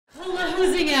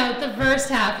Closing out the first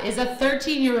half is a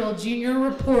 13-year-old junior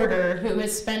reporter who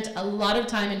has spent a lot of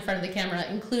time in front of the camera,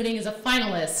 including as a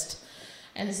finalist.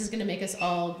 And this is going to make us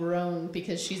all groan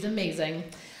because she's amazing.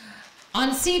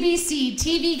 On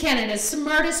CBC-TV Canada's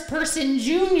Smartest Person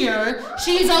Junior,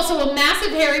 she's also a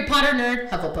massive Harry Potter nerd,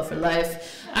 Hufflepuff for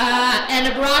life,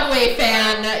 and a Broadway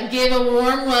fan. Give a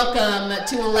warm welcome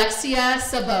to Alexia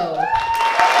Sabau.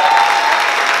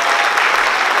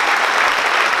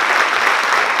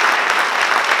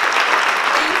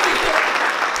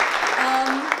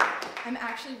 I'm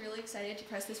actually really excited to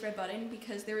press this red button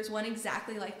because there was one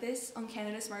exactly like this on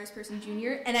Canada's Smartest Person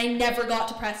Junior, and I never got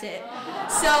to press it.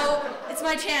 So it's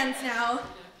my chance now.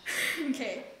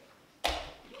 Okay.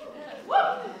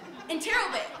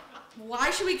 Interrobang.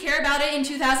 Why should we care about it in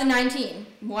 2019?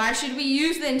 Why should we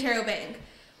use the interrobang?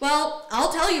 Well,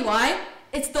 I'll tell you why.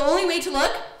 It's the only way to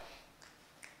look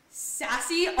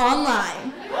sassy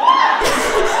online.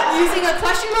 Using a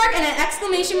question mark and an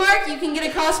exclamation mark, you can get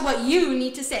across what you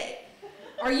need to say.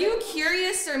 Are you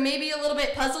curious or maybe a little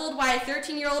bit puzzled why a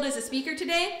 13-year-old is a speaker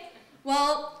today?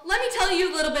 Well, let me tell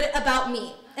you a little bit about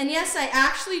me. And yes, I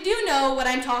actually do know what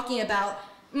I'm talking about,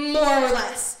 more or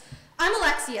less. I'm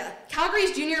Alexia,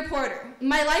 Calgary's junior reporter.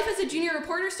 My life as a junior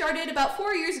reporter started about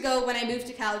 4 years ago when I moved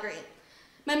to Calgary.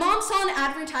 My mom saw an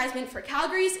advertisement for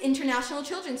Calgary's International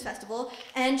Children's Festival,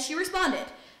 and she responded.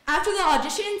 After the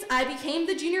auditions, I became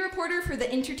the junior reporter for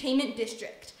the entertainment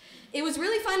district. It was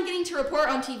really fun getting to report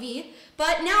on TV,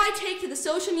 but now I take to the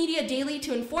social media daily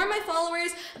to inform my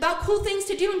followers about cool things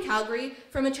to do in Calgary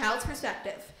from a child's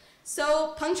perspective.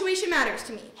 So punctuation matters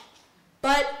to me.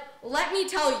 But let me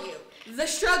tell you, the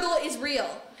struggle is real.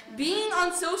 Being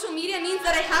on social media means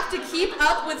that I have to keep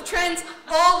up with trends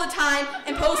all the time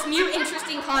and post new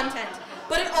interesting content.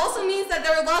 But it also means that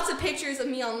there are lots of pictures of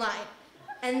me online.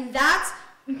 And that's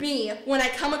me when I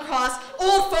come across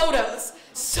old photos.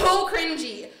 So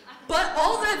cringy. But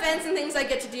all the events and things I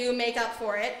get to do make up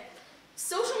for it.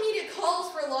 Social media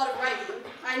calls for a lot of writing.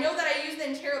 I know that I use the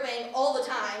interrobang all the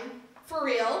time, for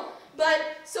real, but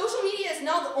social media is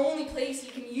not the only place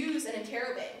you can use an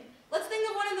interrobang. Let's think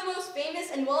of one of the most famous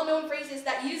and well-known phrases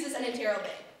that uses an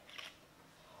interrobang.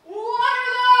 What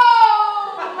are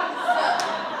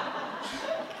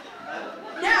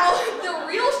those? Now, the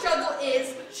real struggle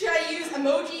is, should I use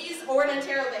emojis or an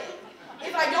interrobang?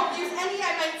 If I don't use any,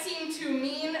 I might seem too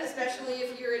mean, especially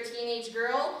if you're a teenage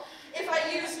girl. If I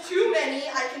use too many,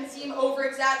 I can seem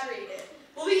over-exaggerated.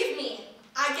 Believe me,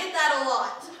 I get that a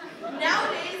lot.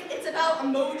 Nowadays, it's about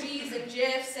emojis and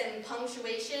GIFs and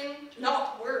punctuation,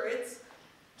 not words.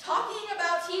 Talking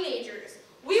about teenagers,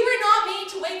 we were not made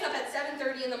to wake up at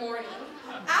 7:30 in the morning,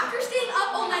 after staying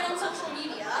up all night on social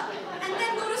media, and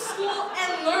then go to school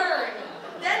and learn.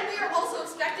 Then we are also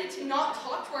expected to not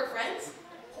talk to our friends.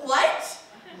 What?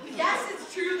 Yes,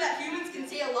 it's true that humans can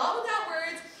say a lot without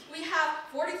words. We have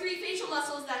 43 facial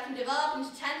muscles that can develop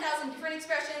into 10,000 different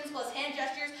expressions, plus hand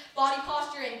gestures, body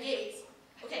posture, and gaze.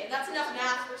 Okay, that's enough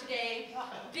math for today.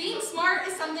 Being smart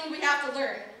is something we have to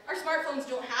learn. Our smartphones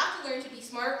don't have to learn to be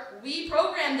smart. We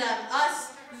program them,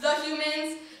 us, the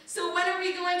humans. So when are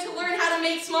we going to learn how to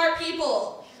make smart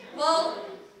people? Well,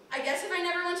 I guess if I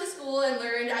never went to school and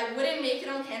learned, I wouldn't make it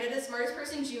on Canada's Smartest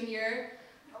Person Junior.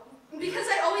 Because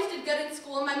I always did good in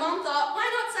school, my mom thought, why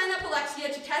not sign up Alexia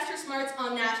to test her smarts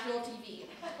on national TV?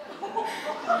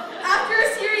 After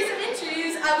a series of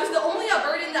interviews, I was the only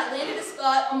Albertan that landed a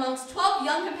spot amongst 12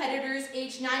 young competitors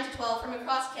aged 9 to 12 from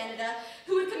across Canada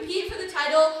who would compete for the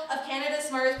title of Canada's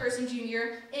Smartest Person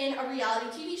Junior in a reality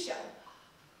TV show.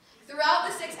 Throughout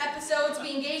the 6 episodes,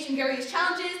 we engaged in various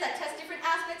challenges that test different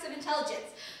aspects of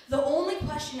intelligence. The only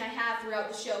question I have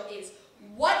throughout the show is,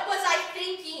 what was I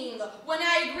thinking when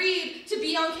I agreed to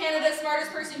be on Canada's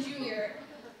Smartest Person Junior?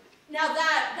 Now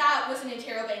that was an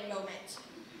interrobang moment.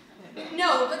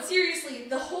 No, but seriously,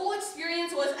 the whole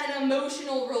experience was an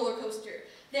emotional roller coaster.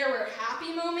 There were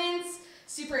happy moments,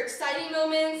 super exciting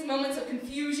moments, moments of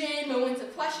confusion, moments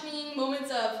of questioning,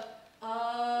 moments of,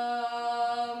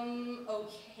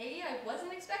 okay, I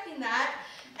wasn't expecting that,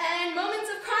 and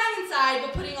moments of crying inside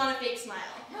but putting on a fake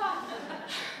smile.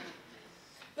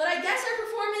 But I guess our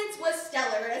performance was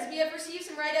stellar, as we have received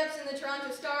some write-ups in the Toronto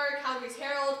Star, Calgary's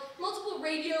Herald, multiple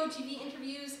radio, TV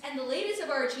interviews, and the latest of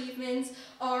our achievements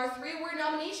are 3 award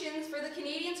nominations for the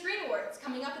Canadian Screen Awards,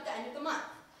 coming up at the end of the month.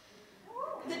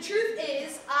 The truth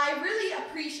is, I really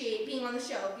appreciate being on the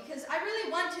show, because I really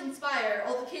want to inspire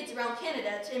all the kids around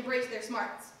Canada to embrace their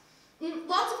smarts.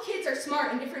 Lots of kids are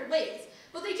smart in different ways,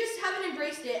 but they just haven't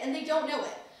embraced it and they don't know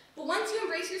it. But once you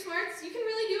embrace your smarts, you can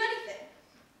really do anything.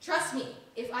 Trust me,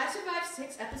 if I survived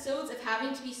 6 episodes of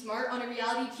having to be smart on a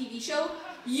reality TV show,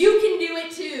 you can do it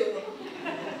too.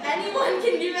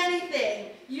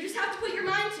 have to put your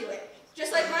mind to it.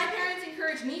 Just like my parents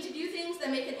encouraged me to do things that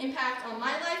make an impact on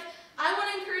my life, I want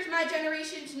to encourage my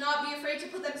generation to not be afraid to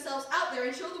put themselves out there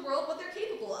and show the world what they're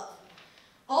capable of.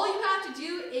 All you have to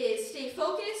do is stay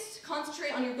focused,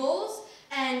 concentrate on your goals,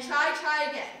 and try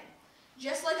again.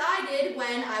 Just like I did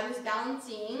when I was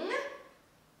balancing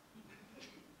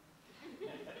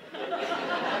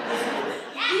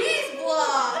these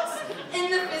blocks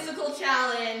in the physical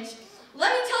challenge.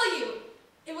 Let me tell you,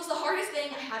 it was the hardest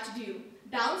thing I had to do.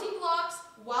 Balancing blocks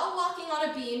while walking on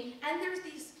a beam, and there's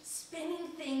these spinning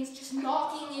things just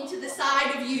knocking into the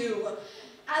side of you.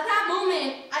 At that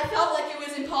moment, I felt like it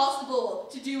was impossible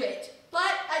to do it.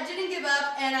 But I didn't give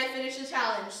up, and I finished the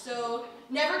challenge. So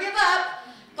never give up,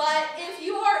 but if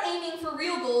you are aiming for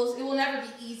real goals, it will never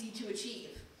be easy to achieve.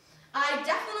 I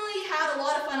definitely had a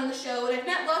lot of fun on the show, and I've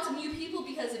met lots of new people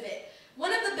because of it.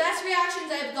 One of the best reactions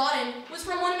I've gotten was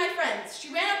from one of my friends.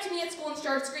 She ran up to me at school and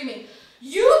started screaming,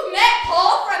 "You've met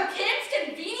Paul from Kim's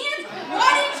Convenience?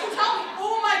 Why didn't you tell me?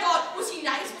 Oh my God, was he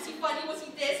nice? Was he funny? Was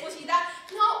he this? Was he that?"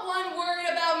 Not one word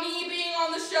about me being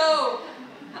on the show.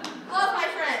 Love my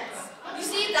friends. You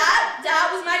see,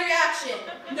 that was my reaction.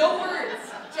 No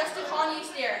words, just a Kanye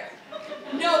stare.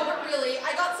 No, but really,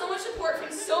 I got so much support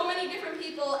from so many different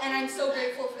people, and I'm so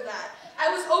grateful for that. I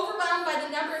was overwhelmed by the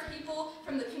number of people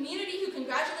from the community who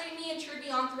congratulated me and cheered me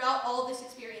on throughout all this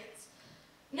experience.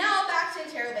 Now back to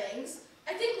interrobangs.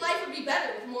 I think life would be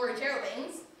better with more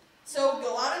interrobangs. So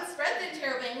go out and spread the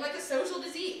interrobang like a social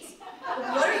disease.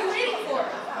 What are you waiting for?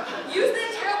 Use the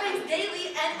interrobangs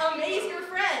daily and amaze your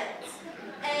friends.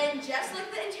 And just like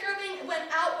the interrobang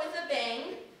went out with a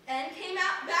bang and came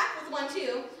out back with one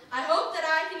too, I hope that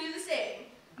I can do the same.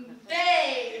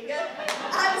 Bang!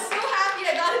 I'm so happy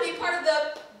I got to be part of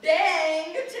the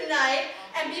bang tonight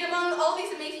and be among all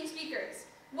these amazing speakers.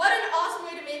 What an awesome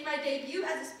way to make my debut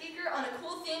as a speaker on a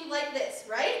cool theme like this,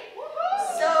 right?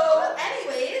 So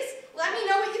anyways, let me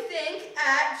know what you think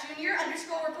at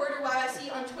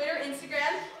junior_reporter_YYC on Twitter,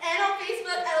 Instagram, and on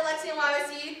Facebook at Alexia and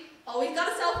YYC. Always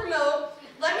gotta self-promote.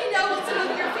 Let me know what some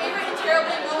of your favorite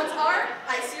interrobang moments are.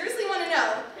 I seriously